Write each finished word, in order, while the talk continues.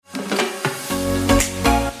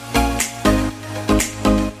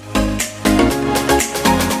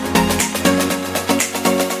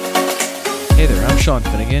Sean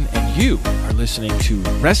Finnegan, and you are listening to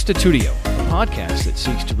Restitutio, a podcast that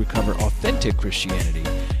seeks to recover authentic Christianity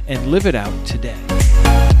and live it out today.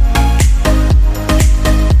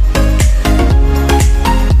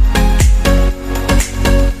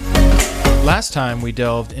 Last time we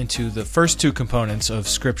delved into the first two components of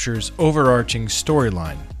Scripture's overarching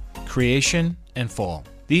storyline, creation and fall.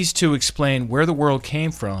 These two explain where the world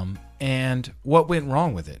came from and what went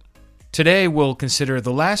wrong with it. Today we'll consider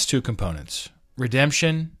the last two components,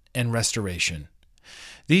 redemption and restoration.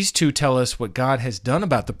 These two tell us what God has done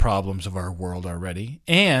about the problems of our world already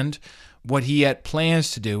and what He yet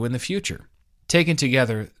plans to do in the future. Taken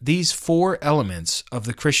together, these four elements of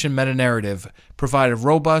the Christian meta-narrative provide a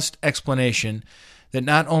robust explanation that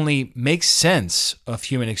not only makes sense of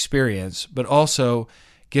human experience, but also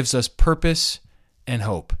gives us purpose and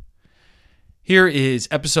hope. Here is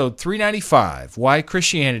episode 395, Why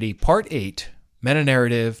Christianity, Part 8,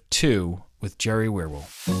 Meta-narrative 2, with Jerry Weirwell.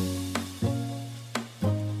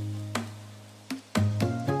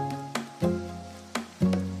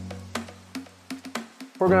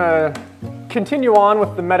 We're going to continue on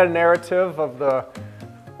with the meta-narrative of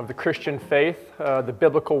the Christian faith, the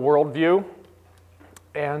biblical worldview.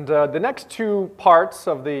 And the next two parts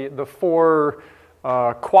of the four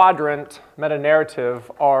quadrant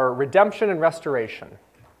meta-narrative are redemption and restoration.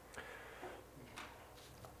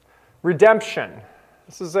 Redemption.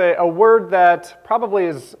 This is a word that probably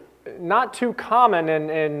is not too common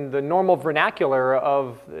in the normal vernacular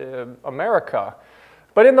of America.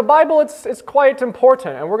 But in the Bible, it's quite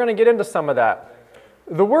important, and we're going to get into some of that.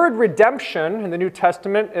 The word redemption in the New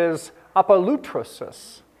Testament is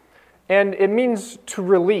apolutrosis, and it means to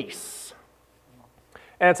release.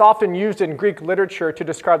 And it's often used in Greek literature to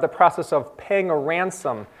describe the process of paying a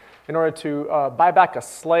ransom in order to buy back a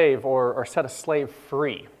slave or set a slave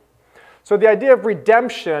free. So the idea of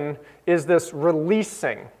redemption is this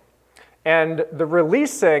releasing. And the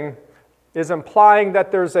releasing is implying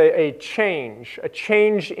that there's a change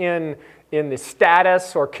in the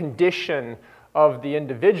status or condition of the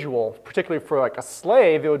individual. Particularly for like a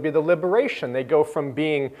slave, it would be the liberation. They go from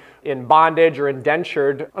being in bondage or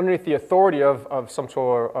indentured underneath the authority of some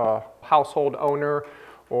sort of household owner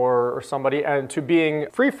or somebody, and to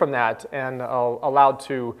being free from that and allowed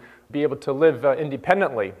to be able to live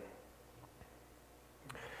independently.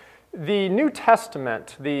 The New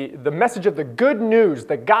Testament, the message of the good news,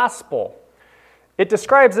 the gospel, it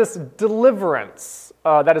describes this deliverance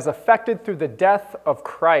that is effected through the death of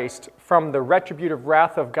Christ from the retributive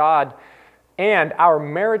wrath of God and our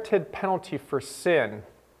merited penalty for sin.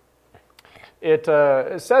 It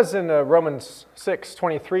says in Romans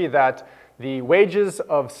 6:23 that the wages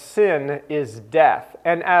of sin is death.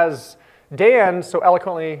 And as Dan so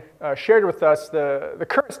eloquently shared with us, the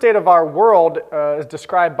current state of our world is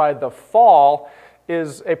described by the fall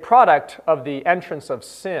is a product of the entrance of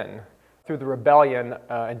sin through the rebellion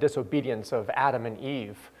and disobedience of Adam and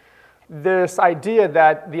Eve. This idea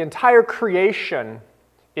that the entire creation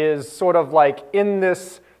is sort of like in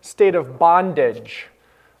this state of bondage.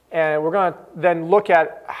 And we're going to then look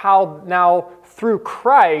at how now through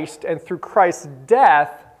Christ and through Christ's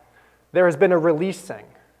death, there has been a releasing.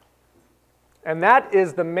 And that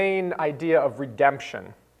is the main idea of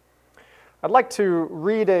redemption. I'd like to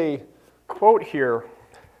read a quote here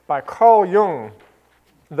by Carl Jung.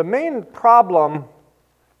 The main problem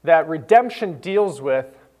that redemption deals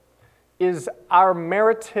with is our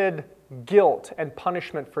merited guilt and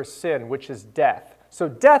punishment for sin, which is death. So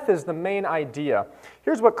death is the main idea.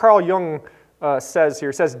 Here's what Carl Jung says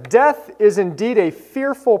here. He says, "Death is indeed a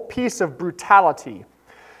fearful piece of brutality.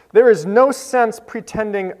 There is no sense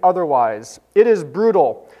pretending otherwise. It is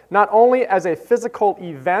brutal, not only as a physical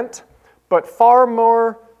event, but far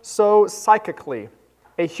more so psychically.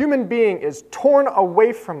 A human being is torn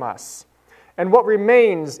away from us, and what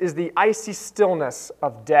remains is the icy stillness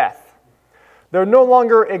of death. There no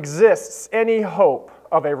longer exists any hope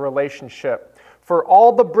of a relationship, for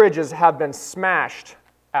all the bridges have been smashed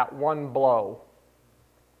at one blow."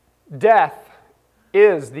 Death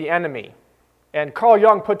is the enemy. And Carl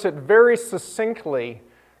Jung puts it very succinctly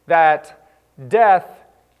that death,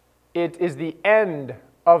 it is the end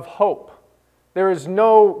of hope. There is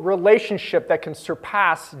no relationship that can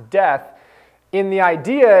surpass death in the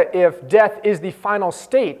idea if death is the final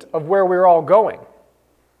state of where we're all going.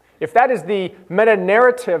 If that is the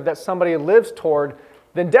meta-narrative that somebody lives toward,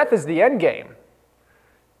 then death is the end game.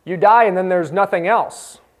 You die and then there's nothing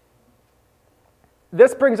else.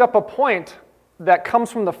 This brings up a point that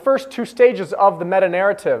comes from the first two stages of the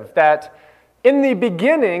meta-narrative, that in the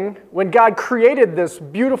beginning, when God created this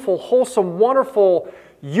beautiful, wholesome, wonderful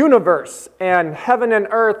universe and heaven and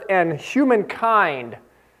earth and humankind,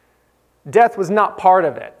 death was not part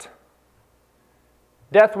of it.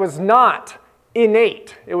 Death was not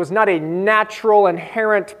innate. It was not a natural,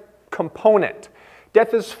 inherent component.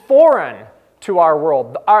 Death is foreign to our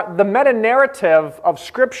world. The meta-narrative of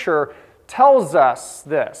Scripture tells us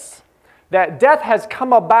this, that death has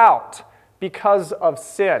come about because of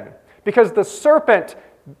sin, because the serpent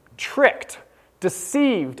tricked,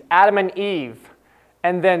 deceived Adam and Eve,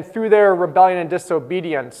 and then through their rebellion and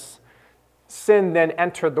disobedience, sin then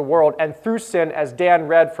entered the world. And through sin, as Dan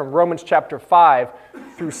read from Romans chapter 5,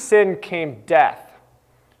 through sin came death.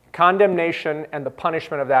 Condemnation, and the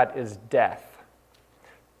punishment of that is death.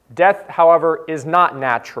 Death, however, is not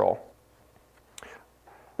natural.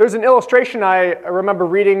 There's an illustration I remember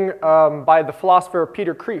reading by the philosopher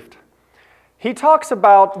Peter Kreeft. He talks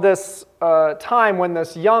about this time when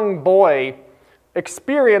this young boy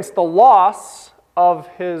experienced the loss of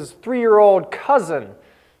his 3-year-old cousin,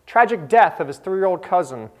 tragic death of his 3-year-old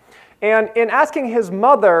cousin. And in asking his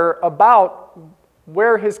mother about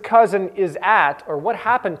where his cousin is at or what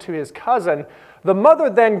happened to his cousin, the mother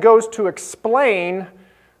then goes to explain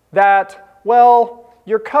that, well,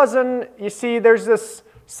 your cousin, you see, there's this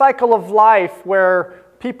cycle of life where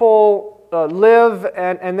people live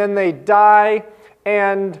and then they die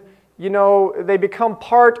and, you know, they become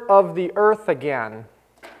part of the earth again.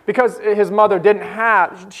 Because his mother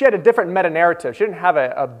she had a different meta-narrative. She didn't have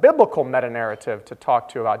a biblical meta-narrative to talk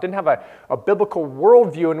to about. Didn't have a biblical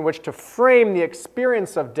worldview in which to frame the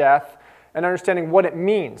experience of death and understanding what it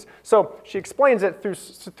means. So she explains it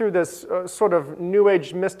through this sort of New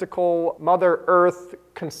Age mystical Mother Earth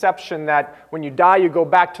conception that when you die, you go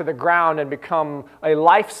back to the ground and become a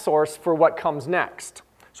life source for what comes next.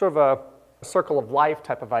 Sort of a circle of life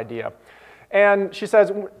type of idea. And she tells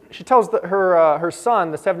her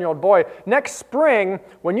son, the 7-year-old boy, next spring,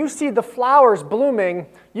 when you see the flowers blooming,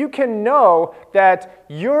 you can know that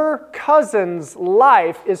your cousin's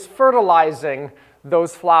life is fertilizing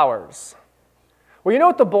those flowers. Well, you know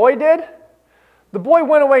what the boy did? The boy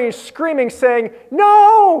went away screaming, saying,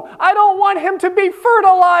 "No, I don't want him to be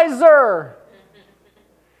fertilizer."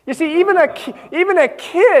 You see, even a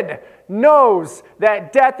kid knows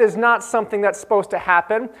that death is not something that's supposed to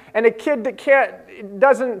happen, and a kid that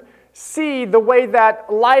doesn't see the way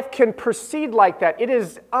that life can proceed like that. It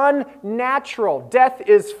is unnatural. Death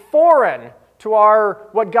is foreign to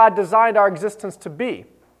what God designed our existence to be.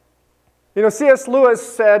 You know, C.S. Lewis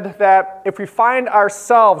said that if we find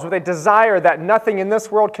ourselves with a desire that nothing in this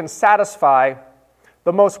world can satisfy,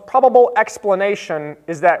 the most probable explanation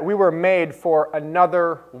is that we were made for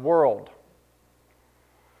another world.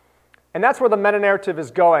 And that's where the meta-narrative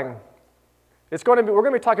is going. We're going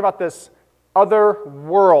to be talking about this other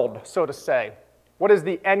world, so to say. What is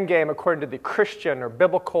the end game according to the Christian or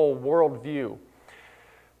biblical worldview?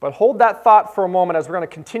 But hold that thought for a moment as we're going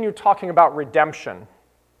to continue talking about redemption.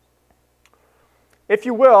 If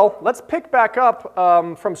you will, let's pick back up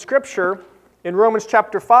from Scripture in Romans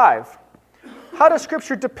chapter 5. How does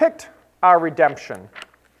Scripture depict our redemption?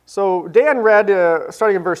 So Dan read,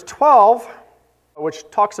 starting in verse 12, which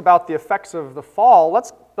talks about the effects of the fall.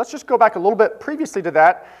 Let's just go back a little bit previously to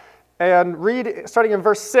that and read, starting in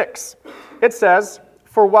verse 6. It says,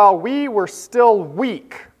 "For while we were still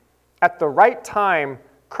weak, at the right time,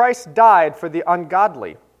 Christ died for the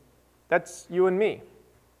ungodly." That's you and me.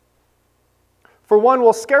 "For one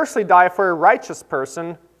will scarcely die for a righteous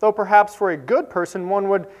person, though perhaps for a good person one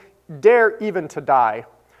would dare even to die.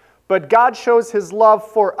 But God shows his love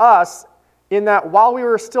for us in that while we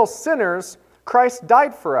were still sinners, Christ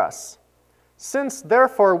died for us. Since,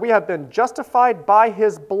 therefore, we have been justified by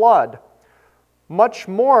his blood, much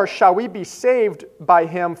more shall we be saved by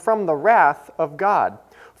him from the wrath of God.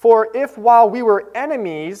 For if while we were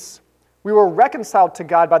enemies, we were reconciled to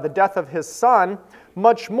God by the death of his Son,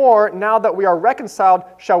 much more, now that we are reconciled,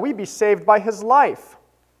 shall we be saved by his life.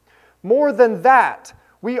 More than that,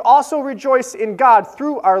 we also rejoice in God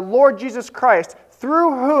through our Lord Jesus Christ,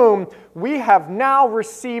 through whom we have now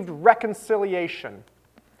received reconciliation."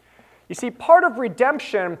 You see, part of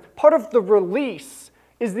redemption, part of the release,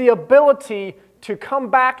 is the ability to come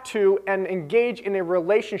back to and engage in a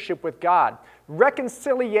relationship with God.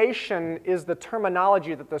 Reconciliation is the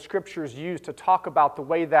terminology that the Scriptures use to talk about the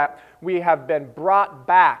way that we have been brought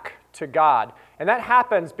back to God. And that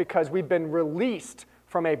happens because we've been released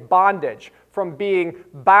from a bondage, from being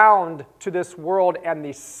bound to this world and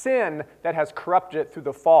the sin that has corrupted it through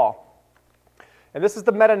the fall. And this is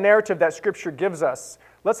the meta-narrative that Scripture gives us.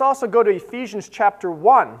 Let's also go to Ephesians chapter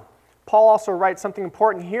 1. Paul also writes something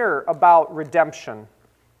important here about redemption.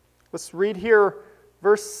 Let's read here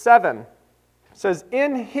verse 7. It says,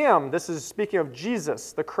 in him, this is speaking of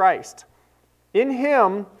Jesus, the Christ, in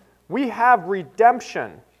him we have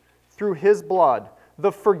redemption through his blood,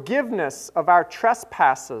 the forgiveness of our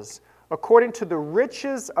trespasses, according to the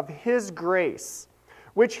riches of his grace,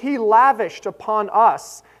 which he lavished upon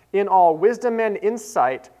us in all wisdom and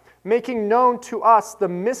insight, making known to us the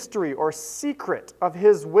mystery or secret of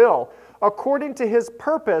his will, according to his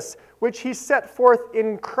purpose, which he set forth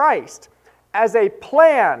in Christ, as a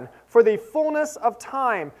plan for the fullness of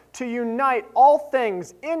time, to unite all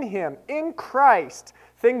things in him, in Christ,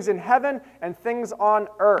 things in heaven and things on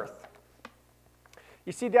earth.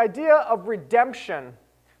 You see, the idea of redemption,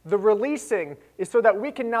 the releasing, is so that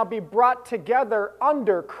we can now be brought together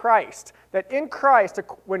under Christ. That in Christ,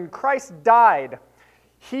 when Christ died,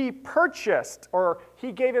 he purchased, or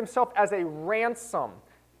he gave himself as a ransom,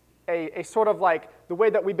 a sort of like the way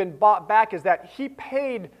that we've been bought back is that he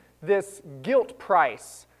paid this guilt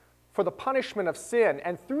price for the punishment of sin.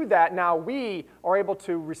 And through that, now we are able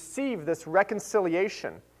to receive this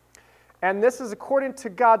reconciliation. And this is according to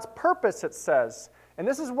God's purpose, it says. And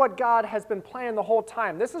this is what God has been planning the whole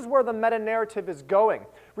time. This is where the meta-narrative is going.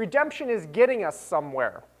 Redemption is getting us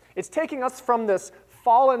somewhere. It's taking us from this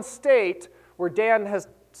fallen state where Dan has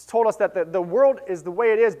told us that the world is the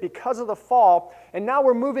way it is because of the fall, and now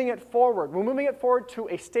we're moving it forward. We're moving it forward to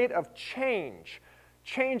a state of change.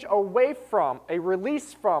 Change away from, a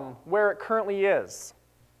release from where it currently is.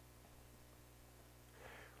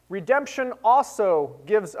 Redemption also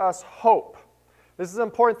gives us hope. This is an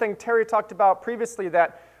important thing Terry talked about previously,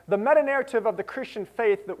 that the meta-narrative of the Christian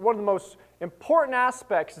faith, that one of the most important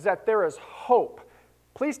aspects is that there is hope.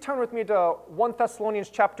 Please turn with me to 1 Thessalonians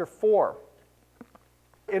chapter 4.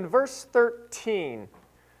 In verse 13,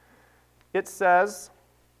 it says,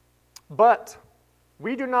 "But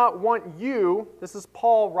we do not want you," this is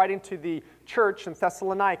Paul writing to the church in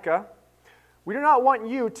Thessalonica, "we do not want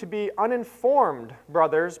you to be uninformed,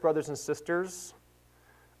 brothers and sisters,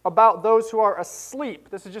 about those who are asleep."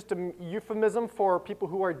 This is just a euphemism for people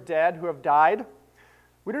who are dead, who have died.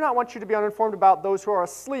 "We do not want you to be uninformed about those who are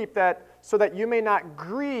asleep, so that you may not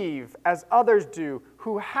grieve as others do,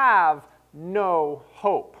 who have no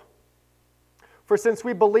hope. For since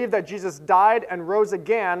we believe that Jesus died and rose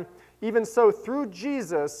again, even so through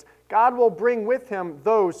Jesus, God will bring with him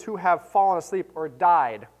those who have fallen asleep or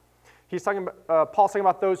died." Paul's talking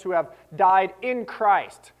about those who have died in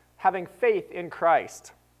Christ, having faith in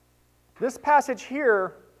Christ. This passage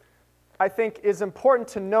here, I think, is important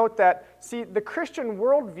to note that, see, the Christian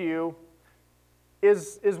worldview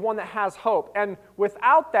is one that has hope. And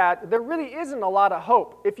without that, there really isn't a lot of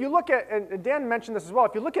hope. If you look at, and Dan mentioned this as well,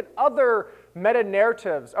 if you look at other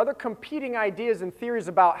meta-narratives, other competing ideas and theories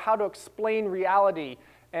about how to explain reality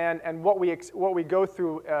and what we go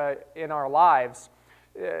through in our lives,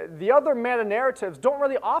 the other meta-narratives don't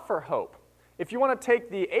really offer hope. If you want to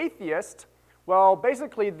take the atheist, well,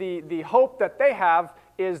 basically the hope that they have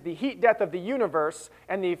is the heat death of the universe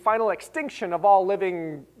and the final extinction of all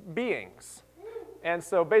living beings. And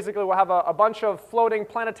so basically we'll have a bunch of floating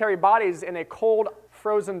planetary bodies in a cold,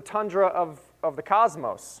 frozen tundra of the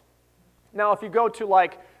cosmos. Now, if you go to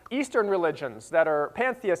like Eastern religions that are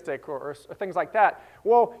pantheistic or things like that,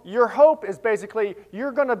 well, your hope is basically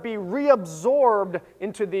you're going to be reabsorbed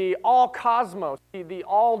into the all-cosmos, the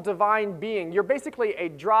all-divine being. You're basically a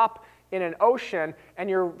drop in an ocean, and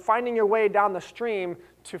you're finding your way down the stream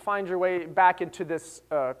to find your way back into this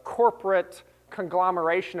corporate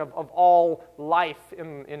conglomeration of all life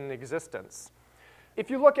in existence. If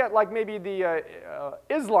you look at like maybe the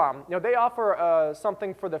Islam, they offer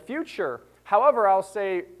something for the future. However, I'll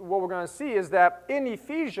say what we're going to see is that in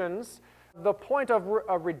Ephesians, the point of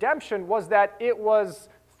redemption was that it was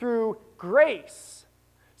through grace.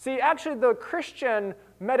 See, actually the Christian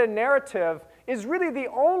meta-narrative is really the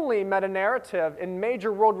only meta-narrative in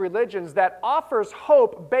major world religions that offers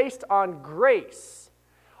hope based on grace.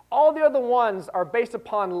 All the other ones are based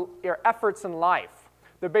upon your efforts in life.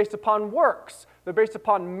 They're based upon works. They're based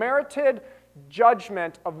upon merited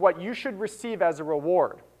judgment of what you should receive as a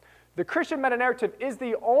reward. The Christian meta-narrative is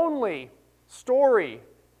the only story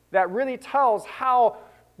that really tells how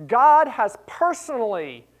God has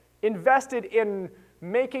personally invested in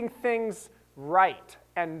making things right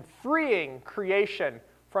and freeing creation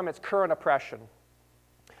from its current oppression.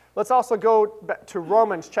 Let's also go back to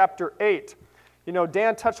Romans chapter 8.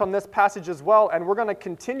 Dan touched on this passage as well, and we're going to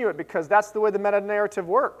continue it because that's the way the meta-narrative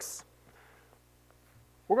works.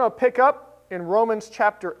 We're going to pick up in Romans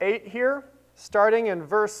chapter 8 here, starting in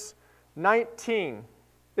verse 19.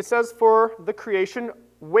 It says, "For the creation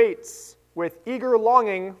waits with eager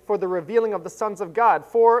longing for the revealing of the sons of God.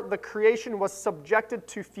 For the creation was subjected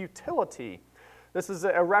to futility, This is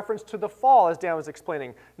a reference to the fall, as Dan was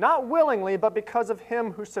explaining. Not willingly, but because of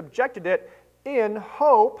him who subjected it, in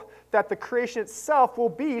hope that the creation itself will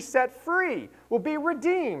be set free, will be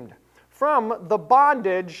redeemed from the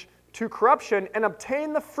bondage to corruption and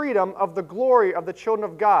obtain the freedom of the glory of the children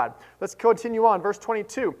of God. Let's continue on, verse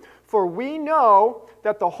 22. For we know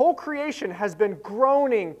that the whole creation has been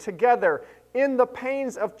groaning together in the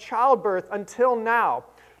pains of childbirth until now.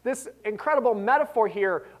 This incredible metaphor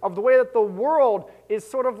here of the way that the world is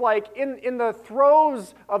sort of like in the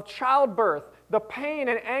throes of childbirth, the pain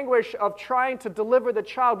and anguish of trying to deliver the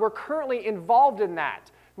child. We're currently involved in that.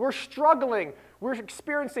 We're struggling. We're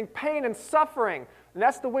experiencing pain and suffering. And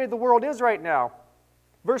that's the way the world is right now.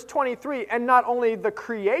 Verse 23, and not only the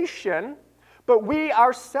creation, but we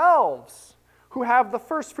ourselves, who have the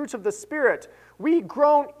first fruits of the Spirit, we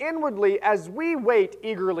groan inwardly as we wait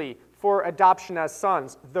eagerly for adoption as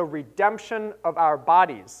sons, the redemption of our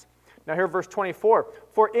bodies. Now here, verse 24,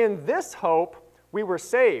 for in this hope we were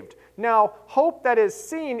saved. Now, hope that is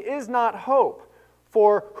seen is not hope,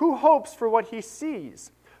 for who hopes for what he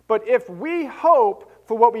sees? But if we hope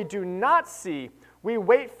for what we do not see, we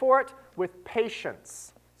wait for it with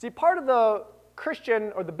patience. See, part of the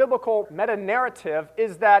Christian or the biblical meta-narrative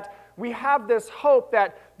is that we have this hope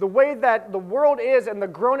that the way that the world is and the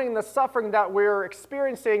groaning and the suffering that we're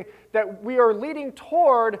experiencing, that we are leading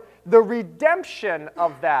toward the redemption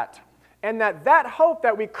of that. And that hope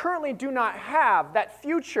that we currently do not have, that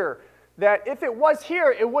future, that if it was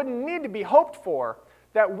here, it wouldn't need to be hoped for,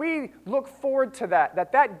 that we look forward to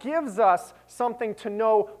that gives us something to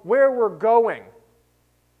know where we're going.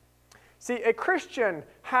 See, a Christian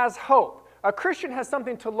has hope. A Christian has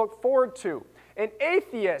something to look forward to. An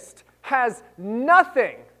atheist has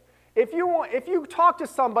nothing. If you talk to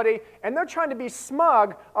somebody and they're trying to be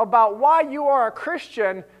smug about why you are a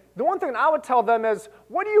Christian, the one thing I would tell them is,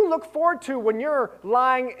 what do you look forward to when you're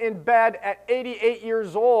lying in bed at 88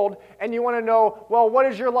 years old and you want to know, well, what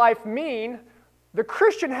does your life mean? The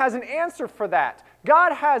Christian has an answer for that.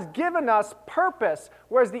 God has given us purpose,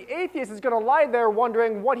 whereas the atheist is going to lie there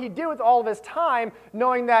wondering what he did with all of his time,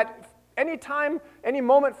 knowing that any time, any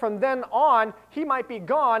moment from then on, he might be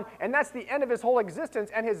gone, and that's the end of his whole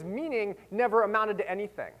existence, and his meaning never amounted to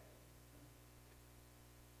anything.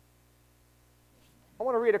 I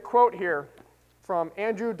want to read a quote here from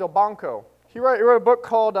Andrew Delbanco. He wrote a book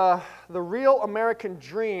called The Real American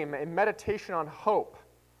Dream, a Meditation on Hope.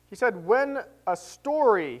 He said, when a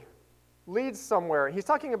story leads somewhere, he's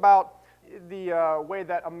talking about the way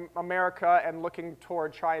that America and looking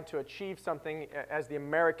toward trying to achieve something as the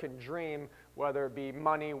American dream, whether it be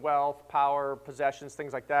money, wealth, power, possessions,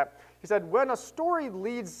 things like that. He said, when a story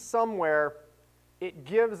leads somewhere, it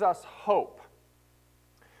gives us hope.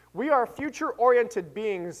 We are future-oriented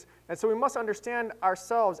beings, and so we must understand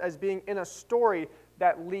ourselves as being in a story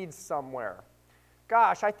that leads somewhere.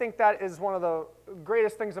 Gosh, I think that is one of the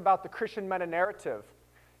greatest things about the Christian meta-narrative.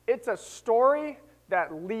 It's a story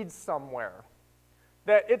that leads somewhere.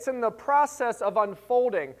 That it's in the process of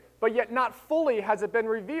unfolding, but yet not fully has it been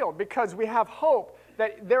revealed, because we have hope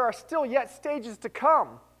that there are still yet stages to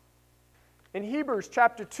come. In Hebrews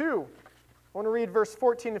chapter 2, I want to read verse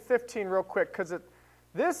 14 and 15 real quick, because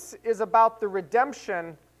this is about the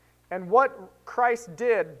redemption and what Christ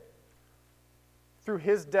did through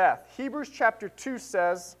his death. Hebrews chapter 2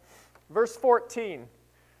 says, verse 14,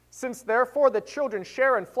 since therefore the children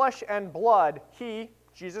share in flesh and blood, he,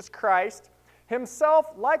 Jesus Christ, himself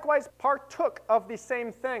likewise partook of the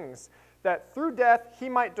same things, that through death he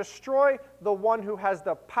might destroy the one who has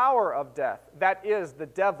the power of death, that is, the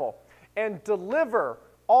devil, and deliver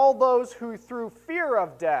all those who through fear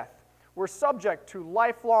of death were subject to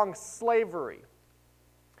lifelong slavery.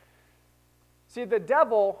 See, the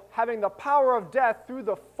devil, having the power of death through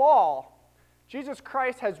the fall, Jesus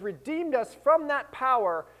Christ has redeemed us from that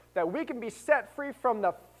power that we can be set free from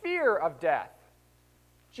the fear of death.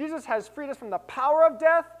 Jesus has freed us from the power of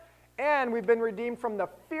death, and we've been redeemed from the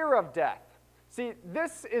fear of death. See,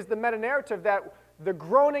 this is the meta-narrative that the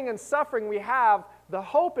groaning and suffering we have, the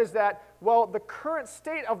hope is that, well, the current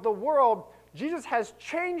state of the world, Jesus has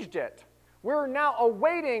changed it. We're now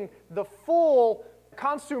awaiting the full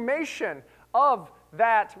consummation of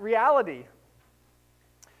that reality.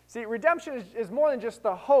 See, redemption is more than just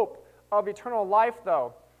the hope of eternal life,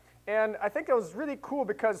 though. And I think it was really cool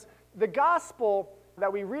because the gospel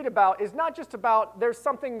that we read about is not just about there's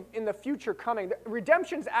something in the future coming.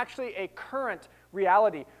 Redemption is actually a current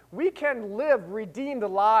reality. We can live redeemed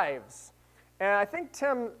lives. And I think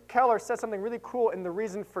Tim Keller said something really cool in The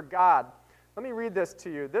Reason for God. Let me read this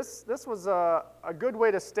to you. This was a good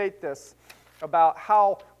way to state this about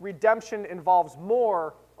how redemption involves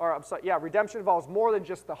more redemption involves more than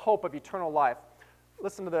just the hope of eternal life.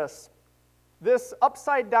 Listen to this. This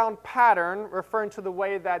upside-down pattern, referring to the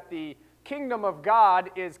way that the kingdom of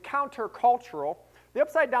God is countercultural, the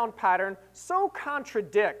upside-down pattern so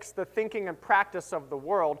contradicts the thinking and practice of the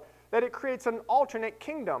world that it creates an alternate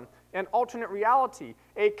kingdom, an alternate reality,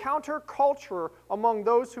 a counterculture among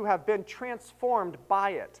those who have been transformed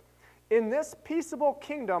by it. In this peaceable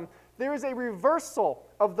kingdom, there is a reversal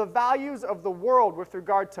of the values of the world with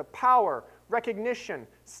regard to power, recognition,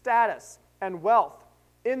 status, and wealth.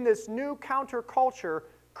 In this new counterculture,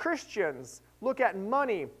 Christians look at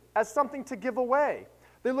money as something to give away.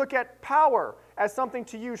 They look at power as something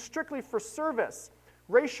to use strictly for service.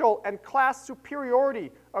 Racial and class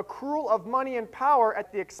superiority, accrual of money and power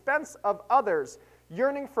at the expense of others,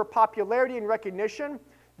 yearning for popularity and recognition,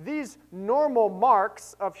 these normal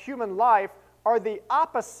marks of human life are the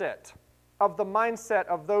opposite of the mindset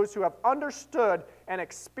of those who have understood and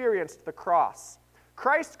experienced the cross.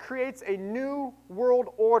 Christ creates a new world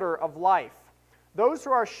order of life. Those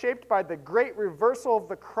who are shaped by the great reversal of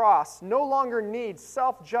the cross no longer need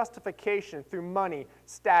self-justification through money,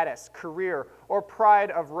 status, career, or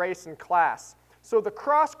pride of race and class. So the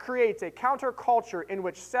cross creates a counterculture in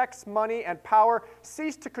which sex, money, and power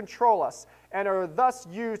cease to control us and are thus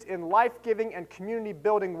used in life-giving and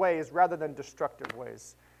community-building ways rather than destructive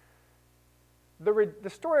ways. The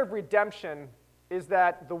story of redemption is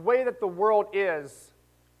that the way that the world is,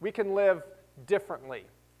 we can live differently.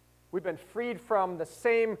 We've been freed from the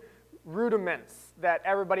same rudiments that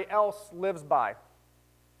everybody else lives by.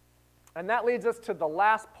 And that leads us to the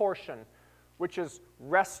last portion, which is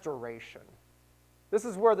restoration. This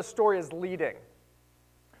is where the story is leading.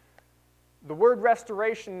 The word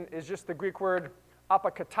restoration is just the Greek word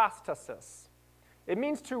apokatastasis. It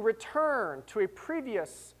means to return to a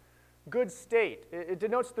previous good state. It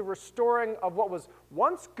denotes the restoring of what was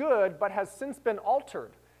once good but has since been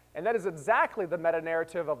altered. And that is exactly the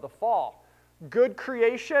meta-narrative of the fall. Good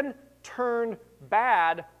creation turned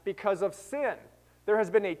bad because of sin. There has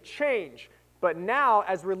been a change. But now,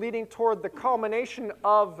 as we're leading toward the culmination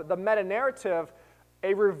of the meta-narrative,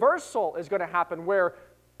 a reversal is going to happen where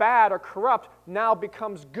bad or corrupt now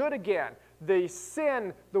becomes good again. The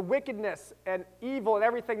sin, the wickedness, and evil and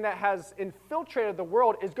everything that has infiltrated the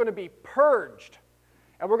world is going to be purged.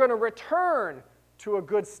 And we're going to return to a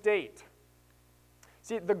good state.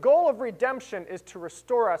 See, the goal of redemption is to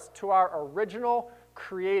restore us to our original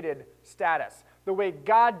created status, the way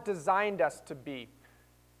God designed us to be.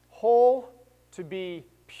 Whole, to be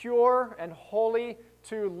pure and holy,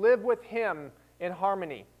 to live with Him in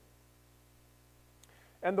harmony.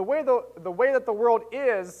 And the way that the world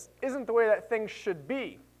isn't the way that things should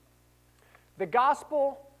be. The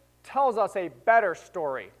gospel tells us a better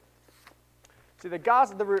story. See,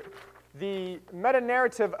 the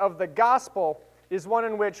meta-narrative of the gospel is one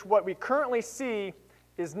in which what we currently see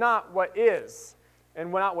is not what is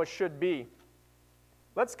and not what should be.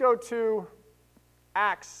 Let's go to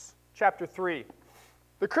Acts chapter 3.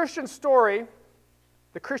 The Christian story,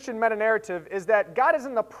 the Christian meta-narrative, is that God is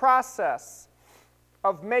in the process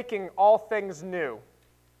of making all things new.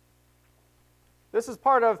 This is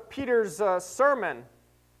part of Peter's sermon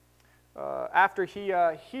after he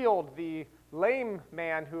healed the lame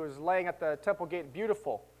man who was laying at the temple gate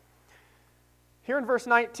beautiful. Here in verse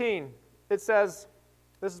 19, it says,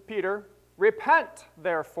 this is Peter, "Repent,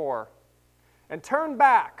 therefore, and turn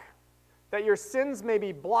back, that your sins may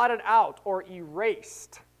be blotted out or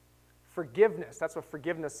erased." Forgiveness, that's what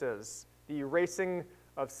forgiveness is, the erasing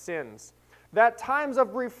of sins. "That times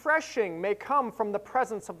of refreshing may come from the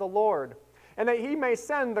presence of the Lord, and that He may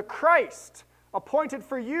send the Christ, appointed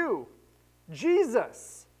for you,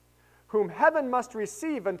 Jesus, whom heaven must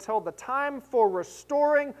receive until the time for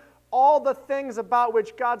restoring all the things about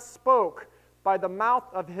which God spoke by the mouth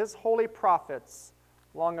of His holy prophets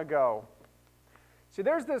long ago." See,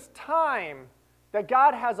 there's this time that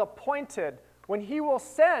God has appointed when He will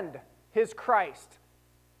send His Christ,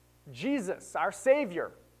 Jesus, our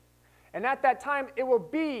Savior. And at that time, it will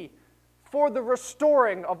be for the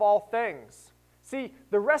restoring of all things. See,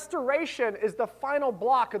 the restoration is the final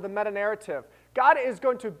block of the meta-narrative. God is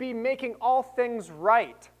going to be making all things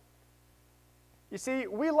right. You see,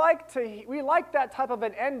 we like that type of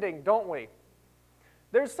an ending, don't we?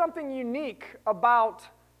 There's something unique about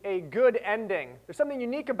a good ending. There's something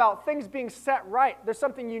unique about things being set right. There's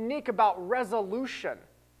something unique about resolution.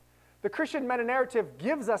 The Christian meta-narrative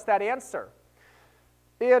gives us that answer.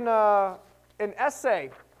 In an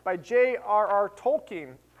essay by J.R.R.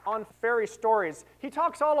 Tolkien on fairy stories, he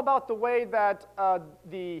talks all about the way that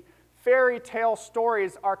the fairy tale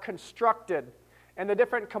stories are constructed and the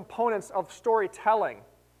different components of storytelling.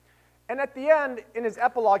 And at the end, in his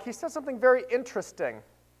epilogue, he says something very interesting.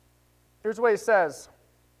 Here's what he says.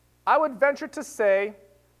 I would venture to say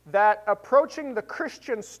that approaching the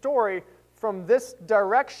Christian story from this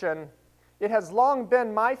direction, it has long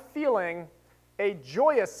been my feeling, a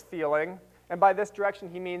joyous feeling, and by this direction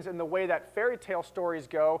he means in the way that fairy tale stories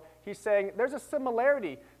go. He's saying there's a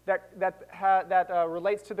similarity that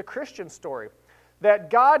relates to the Christian story, that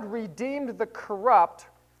God redeemed the corrupt,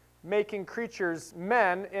 making creatures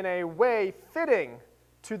men in a way fitting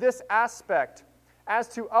to this aspect as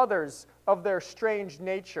to others of their strange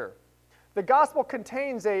nature. The gospel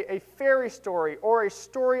contains a fairy story or a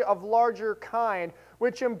story of larger kind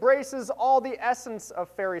which embraces all the essence of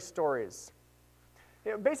fairy stories.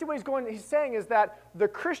 Basically what he's saying is that the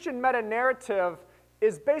Christian meta-narrative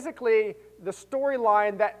is basically the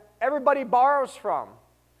storyline that everybody borrows from.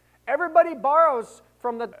 Everybody borrows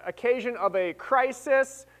from the occasion of a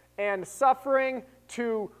crisis and suffering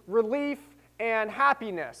to relief and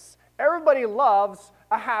happiness. Everybody loves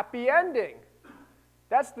a happy ending.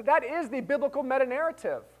 That is the biblical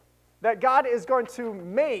meta-narrative, that God is going to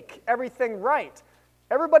make everything right.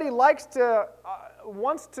 Everybody wants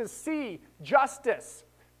to see justice,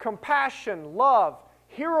 compassion, love,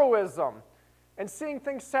 heroism, and seeing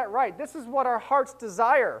things set right. This is what our hearts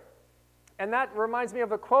desire. And that reminds me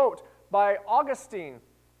of a quote by Augustine.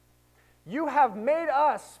 You have made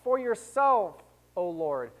us for yourself, O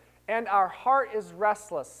Lord, and our heart is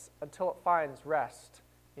restless until it finds rest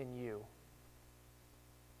in you.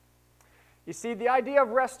 You see, the idea of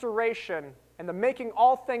restoration and the making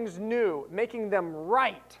all things new, making them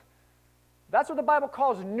right, that's what the Bible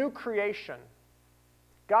calls new creation.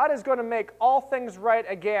 God is going to make all things right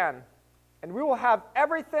again, and we will have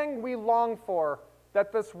everything we long for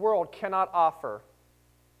that this world cannot offer.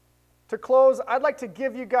 To close, I'd like to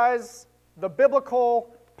give you guys the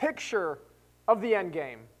biblical picture of the end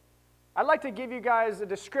game. I'd like to give you guys a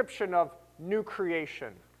description of new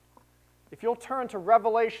creation. If you'll turn to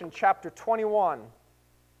Revelation chapter 21,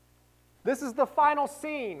 this is the final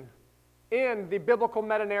scene in the biblical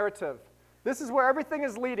meta-narrative. This is where everything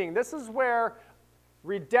is leading. This is where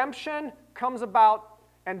redemption comes about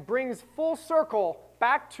and brings full circle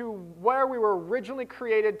back to where we were originally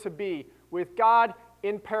created to be, with God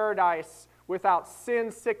in paradise, without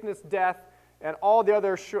sin, sickness, death, and all the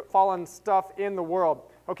other fallen stuff in the world.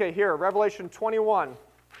 Okay, here, Revelation 21.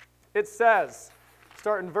 It says,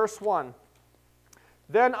 start in verse 1.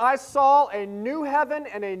 Then I saw a new heaven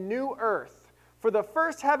and a new earth, for the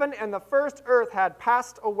first heaven and the first earth had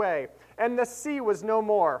passed away, and the sea was no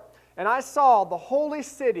more. And I saw the holy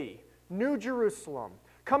city, New Jerusalem,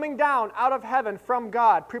 coming down out of heaven from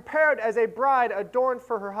God, prepared as a bride adorned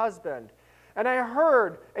for her husband. And I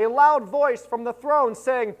heard a loud voice from the throne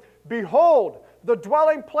saying, Behold, the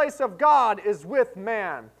dwelling place of God is with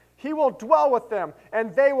man. He will dwell with them,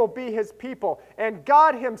 and they will be his people. And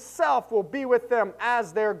God himself will be with them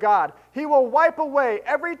as their God. He will wipe away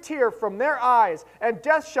every tear from their eyes, and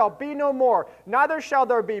death shall be no more. Neither shall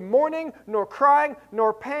there be mourning, nor crying,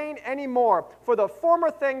 nor pain any more, for the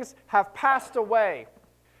former things have passed away.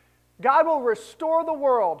 God will restore the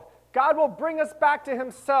world. God will bring us back to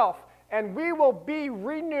himself, and we will be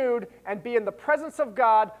renewed and be in the presence of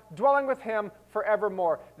God, dwelling with him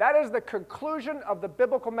forevermore. That is the conclusion of the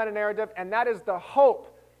biblical meta-narrative, and that is the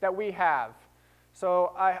hope that we have.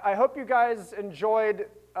 So I hope you guys enjoyed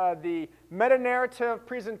the meta-narrative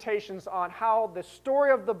presentations on how the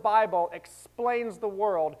story of the Bible explains the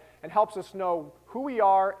world and helps us know who we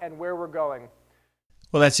are and where we're going.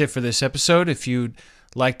 Well, that's it for this episode. If you'd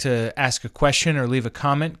like to ask a question or leave a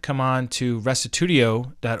comment, come on to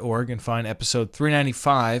restitutio.org and find episode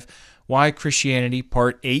 395, Why Christianity,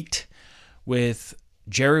 Part 8, with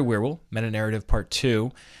Jerry Wierwille, Meta-Narrative Part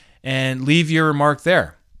 2, and leave your remark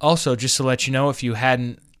there. Also, just to let you know, if you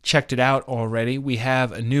hadn't checked it out already, we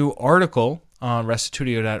have a new article on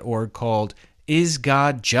restitutio.org called Is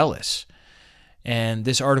God Jealous? And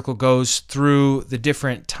this article goes through the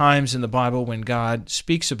different times in the Bible when God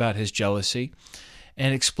speaks about his jealousy,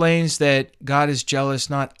 and explains that God is jealous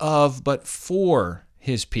not of, but for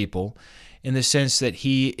his people, in the sense that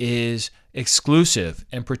he is exclusive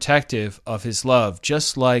and protective of his love,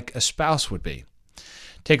 just like a spouse would be.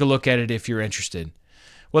 Take a look at it if you're interested.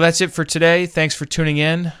 Well, that's it for today. Thanks for tuning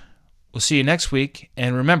in. We'll see you next week,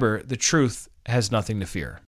 and remember, the truth has nothing to fear.